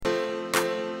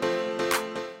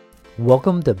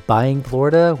Welcome to Buying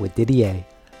Florida with Didier.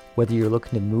 Whether you're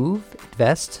looking to move,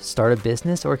 invest, start a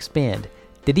business, or expand,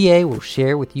 Didier will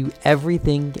share with you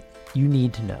everything you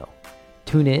need to know.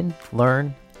 Tune in,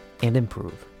 learn, and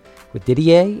improve with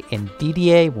Didier and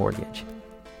DDA Mortgage.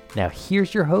 Now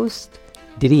here's your host,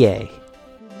 Didier.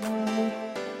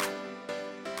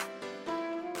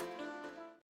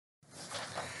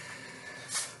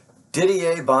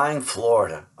 Didier Buying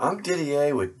Florida. I'm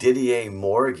Didier with Didier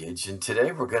Mortgage, and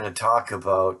today we're going to talk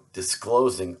about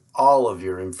disclosing all of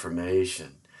your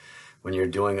information when you're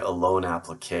doing a loan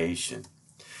application.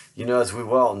 You know, as we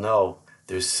well know,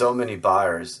 there's so many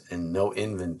buyers and no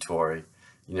inventory.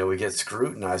 You know, we get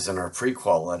scrutinized on our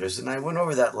pre-qual letters, and I went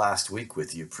over that last week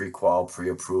with you, pre-qual,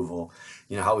 pre-approval,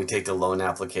 you know, how we take the loan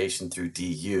application through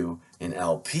DU and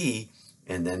LP.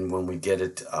 And then when we get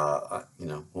it,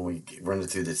 when we run it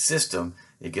through the system,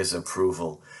 it gives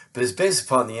approval. But it's based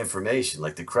upon the information,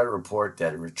 like the credit report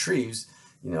that it retrieves,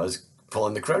 is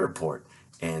pulling the credit report.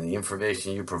 And the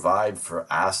information you provide for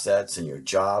assets and your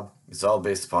job, it's all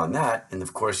based upon that. And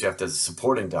of course, you have to have the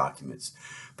supporting documents.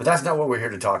 But that's not what we're here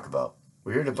to talk about.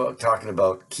 We're here to talking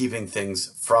about keeping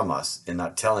things from us and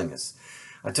not telling us.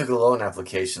 I took a loan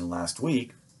application last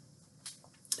week,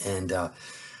 and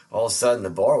all of a sudden, the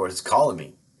borrower is calling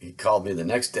me. He called me the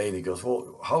next day and he goes,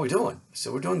 "Well, how are we doing?" I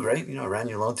said, "We're doing great. I ran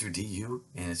your loan through DU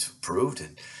and it's approved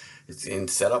and it's in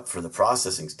set up for the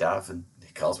processing staff." And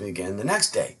he calls me again the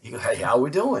next day. He goes, "Hey, how are we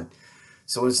doing?"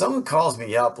 So when someone calls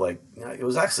me up, it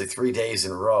was actually 3 days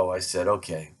in a row, I said,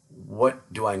 "Okay,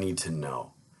 what do I need to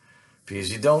know?"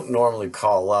 Because you don't normally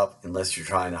call up unless you're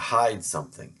trying to hide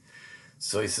something.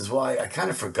 So he says, "Well, I kind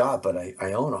of forgot, but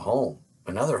I own a home,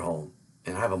 another home,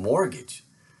 and I have a mortgage."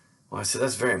 Well, I said,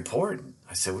 "That's very important."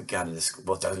 I said, "We got to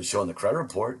well, it doesn't show in the credit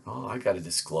report." "Oh, I got to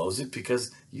disclose it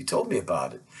because you told me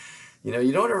about it." You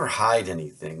don't ever hide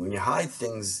anything. When you hide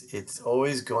things, it's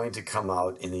always going to come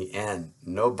out in the end.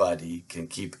 Nobody can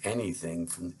keep anything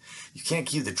you can't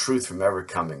keep the truth from ever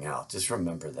coming out. Just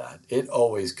remember that. It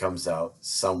always comes out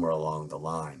somewhere along the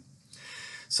line.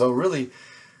 So really,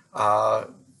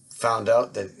 found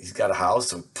out that he's got a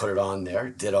house, so put it on there,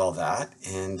 did all that,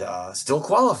 and still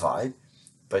qualified.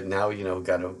 But now,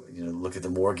 got to, look at the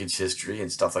mortgage history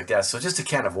and stuff like that. So just a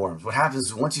can of worms. What happens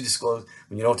is once you disclose,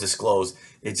 when you don't disclose,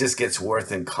 it just gets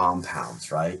worse and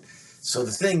compounds, right? So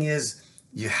the thing is,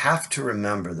 you have to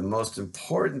remember the most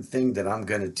important thing that I'm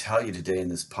going to tell you today in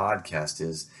this podcast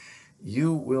is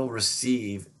you will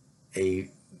receive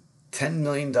a $10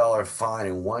 million fine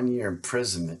and 1 year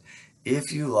imprisonment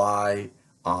if you lie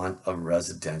on a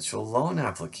residential loan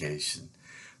application.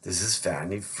 This is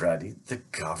Fannie, Freddie. The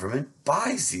government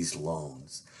buys these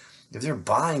loans. If they're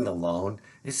buying the loan,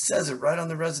 it says it right on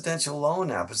the residential loan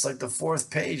app. It's like the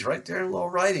fourth page right there in little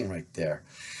writing right there.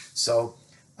 So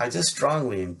I just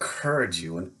strongly encourage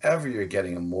you whenever you're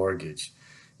getting a mortgage,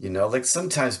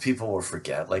 sometimes people will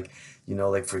forget,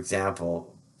 for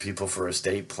example, people for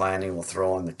estate planning will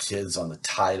throw on the kids on the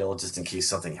title just in case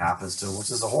something happens to them,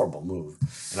 which is a horrible move.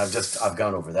 And I've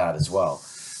gone over that as well.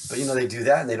 But, they do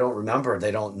that and they don't remember,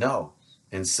 they don't know.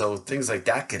 And so things like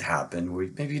that could happen where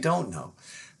maybe you don't know.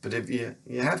 But if you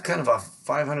have kind of a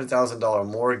 $500,000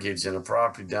 mortgage and a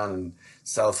property down in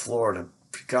South Florida,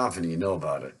 pretty confident you know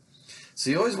about it. So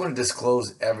you always want to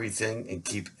disclose everything and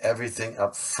keep everything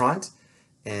up front.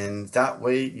 And that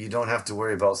way you don't have to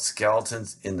worry about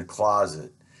skeletons in the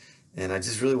closet. And I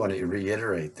just really want to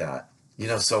reiterate that.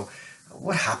 So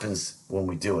what happens when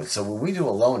we do it? So when we do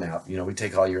a loan app, we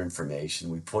take all your information,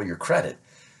 we pull your credit.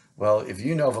 Well, if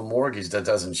you know of a mortgage that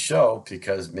doesn't show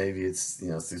because maybe it's,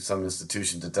 through some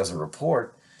institution that doesn't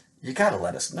report, you got to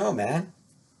let us know, man.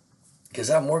 Because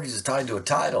that mortgage is tied to a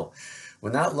title.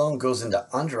 When that loan goes into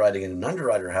underwriting and an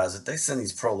underwriter has it, they send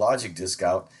these ProLogic disc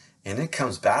out and it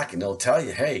comes back and they'll tell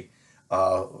you, hey,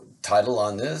 title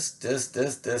on this.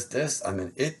 I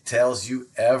mean, it tells you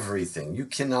everything. You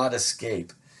cannot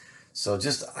escape. So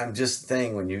I'm just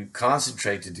saying, when you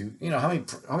concentrate to do, how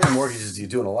many mortgages do you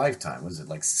do in a lifetime? Was it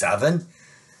like 7?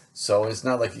 So it's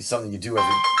not like it's something you do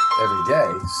every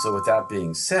day. So with that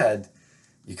being said,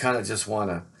 you kind of just want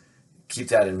to keep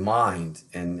that in mind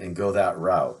and go that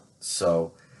route.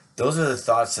 So those are the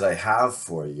thoughts that I have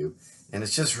for you. And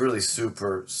it's just really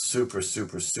super, super,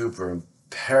 super, super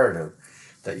imperative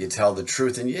that you tell the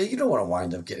truth. And you don't want to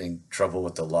wind up getting in trouble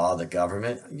with the law, the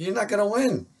government. You're not going to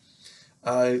win.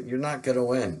 You're not going to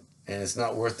win. And it's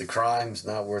not worth the crime. It's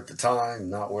not worth the time.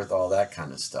 Not worth all that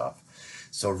kind of stuff.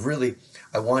 So really,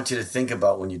 I want you to think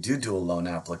about when you do a loan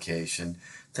application,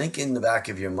 think in the back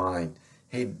of your mind,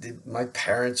 hey, did my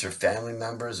parents or family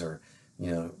members or,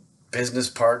 business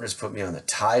partners put me on the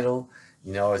title?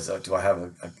 Do I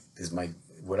have is my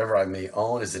whatever I may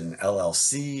own, is it an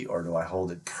LLC or do I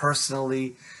hold it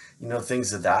personally?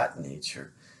 Things of that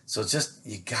nature. So it's just,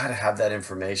 you got to have that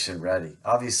information ready.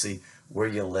 Obviously, where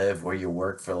you live, where you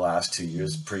work for the last 2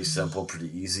 years, pretty simple, pretty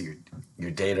easy.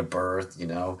 Your date of birth,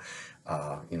 are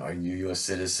you a U.S.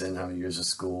 citizen, how many years of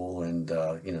school, and,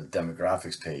 the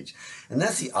demographics page. And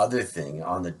that's the other thing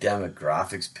on the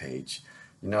demographics page.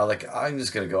 Like, I'm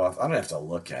just going to go off, I don't have to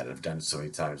look at it, I've done it so many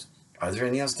times. Are there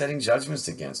any outstanding judgments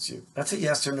against you? That's a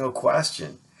yes or no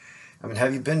question. I mean,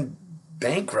 have you been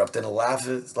bankrupt in the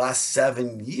last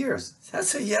 7 years?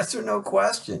 That's a yes or no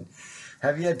question.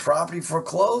 Have you had property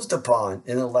foreclosed upon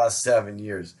in the last 7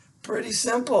 years? Pretty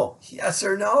simple. Yes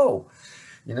or no.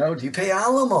 Do you pay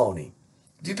alimony?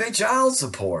 Do you pay child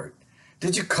support?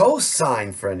 Did you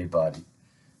co-sign for anybody?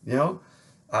 Those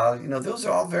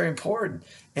are all very important.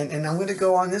 And I'm going to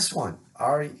go on this one.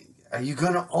 Are you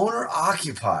going to own or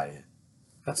occupy it?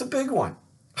 That's a big one.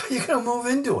 Are you going to move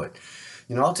into it?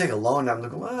 I'll take a loan. I'm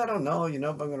looking, well, I don't know, if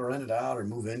I'm going to rent it out or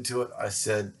move into it. I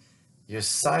said, you're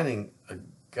signing a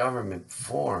government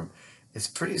form. It's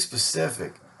pretty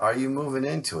specific. Are you moving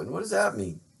into it? And what does that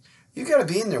mean? You got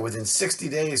to be in there within 60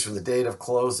 days from the date of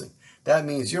closing. That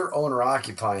means you're owner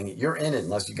occupying it. You're in it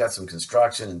unless you got some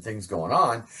construction and things going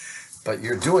on, but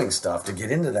you're doing stuff to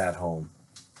get into that home.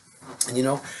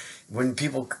 And when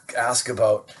people ask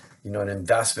about, an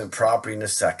investment property in a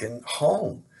second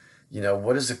home,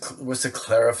 what's the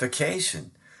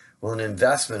clarification? Well, an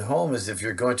investment home is if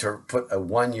you're going to put a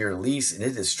 1-year lease and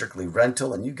it is strictly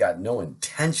rental and you got no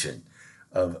intention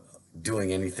of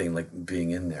doing anything like being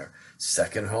in there.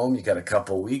 Second home, you got a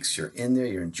couple weeks, you're in there,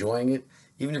 you're enjoying it.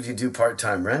 Even if you do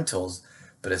part-time rentals,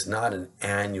 but it's not an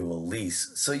annual lease.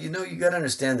 So, you got to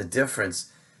understand the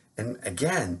difference. And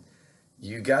again,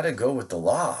 you got to go with the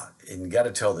law and you got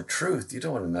to tell the truth. You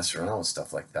don't want to mess around with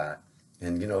stuff like that.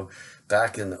 And,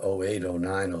 back in the 08,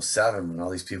 09, 07, when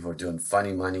all these people were doing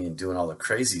funny money and doing all the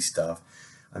crazy stuff,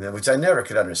 which I never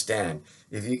could understand.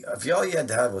 If all you had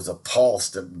to have was a pulse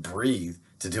to breathe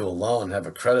to do a loan and have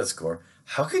a credit score,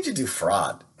 how could you do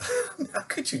fraud? How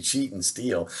could you cheat and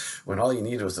steal when all you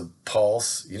needed was a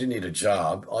pulse? You didn't need a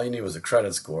job. All you needed was a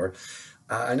credit score.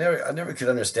 I never could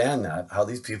understand that, how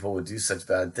these people would do such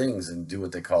bad things and do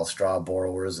what they call straw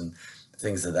borrowers and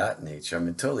things of that nature.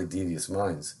 totally devious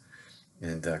minds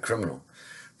and criminal.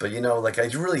 But, I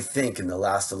really think in the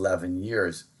last 11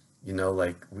 years, we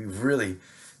really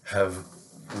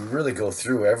go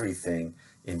through everything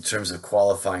in terms of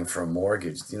qualifying for a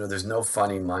mortgage. There's no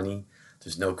funny money.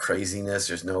 There's no craziness.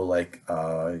 There's no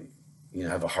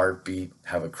have a heartbeat,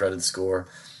 have a credit score.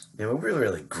 We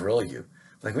really grill you.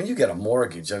 Like when you get a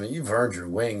mortgage, you've earned your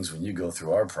wings when you go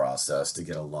through our process to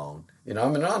get a loan.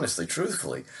 Honestly,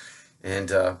 truthfully. And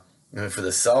for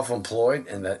the self-employed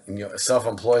and that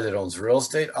self-employed that owns real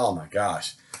estate, oh my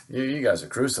gosh, you guys are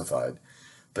crucified.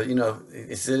 But it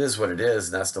is what it is,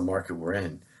 and that's the market we're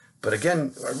in. But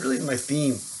again, really my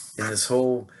theme in this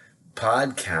whole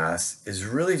podcast is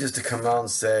really just to come out and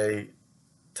say,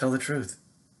 tell the truth.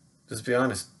 Just be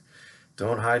honest.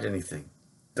 Don't hide anything.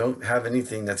 Don't have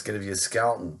anything that's going to be a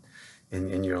skeleton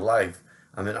in your life.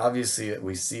 Obviously,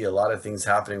 we see a lot of things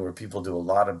happening where people do a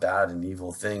lot of bad and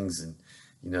evil things, and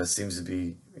it seems to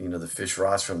be the fish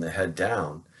rots from the head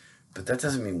down. But that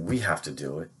doesn't mean we have to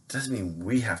do it. It doesn't mean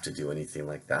we have to do anything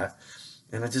like that.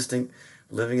 And I just think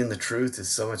living in the truth is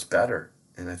so much better.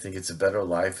 And I think it's a better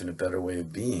life and a better way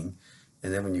of being.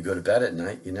 And then when you go to bed at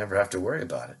night, you never have to worry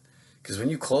about it. Because when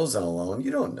you close on a loan,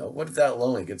 you don't know. What if that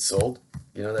loan gets sold?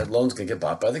 That loan's going to get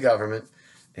bought by the government,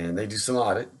 and they do some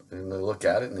audit, and they look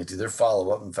at it, and they do their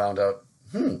follow-up and found out,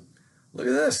 look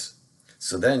at this.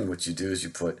 So then what you do is you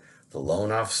put the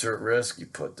loan officer at risk, you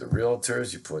put the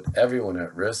realtors, you put everyone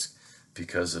at risk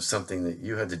because of something that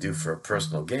you had to do for a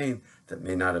personal gain that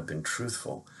may not have been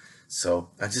truthful.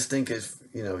 So I just think if,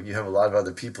 you have a lot of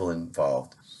other people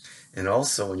involved. And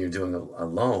also when you're doing a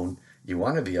loan, you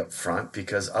want to be upfront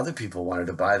because other people wanted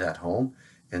to buy that home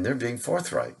and they're being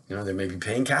forthright. They may be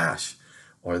paying cash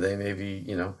or they may be,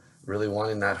 really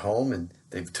wanting that home and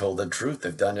they've told the truth.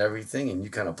 They've done everything and you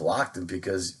kind of blocked them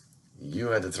because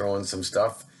you had to throw in some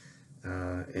stuff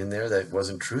in there that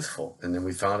wasn't truthful. And then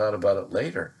we found out about it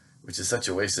later, which is such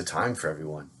a waste of time for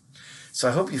everyone. So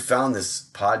I hope you found this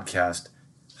podcast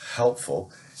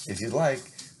helpful. If you'd like,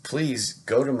 please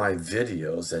go to my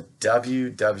videos at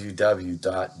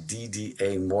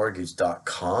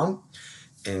www.ddamortgage.com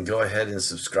and go ahead and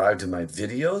subscribe to my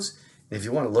videos. And if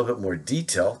you want a little bit more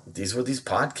detail, these are what these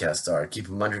podcasts are. I keep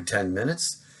them under 10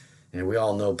 minutes. And we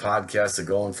all know podcasts are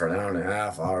going for an hour and a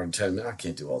half, hour and 10 minutes. I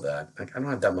can't do all that. I don't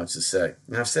have that much to say.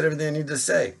 And I've said everything I need to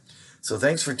say. So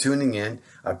thanks for tuning in.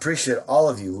 I appreciate all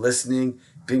of you listening,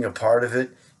 being a part of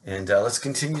it, and let's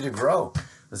continue to grow.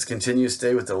 Let's continue to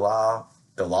stay with the law.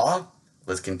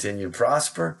 Let's continue to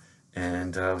prosper,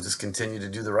 and just continue to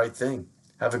do the right thing.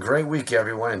 Have a great week,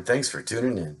 everyone, and thanks for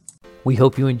tuning in. We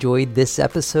hope you enjoyed this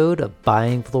episode of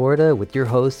Buying Florida with your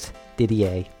host,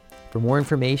 Didier. For more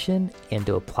information and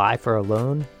to apply for a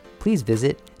loan, please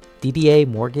visit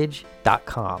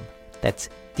ddamortgage.com. That's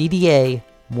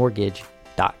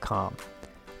ddamortgage.com.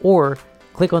 Or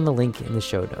click on the link in the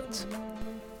show notes.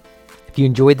 If you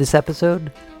enjoyed this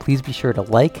episode, please be sure to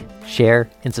like, share,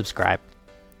 and subscribe.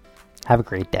 Have a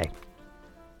great day.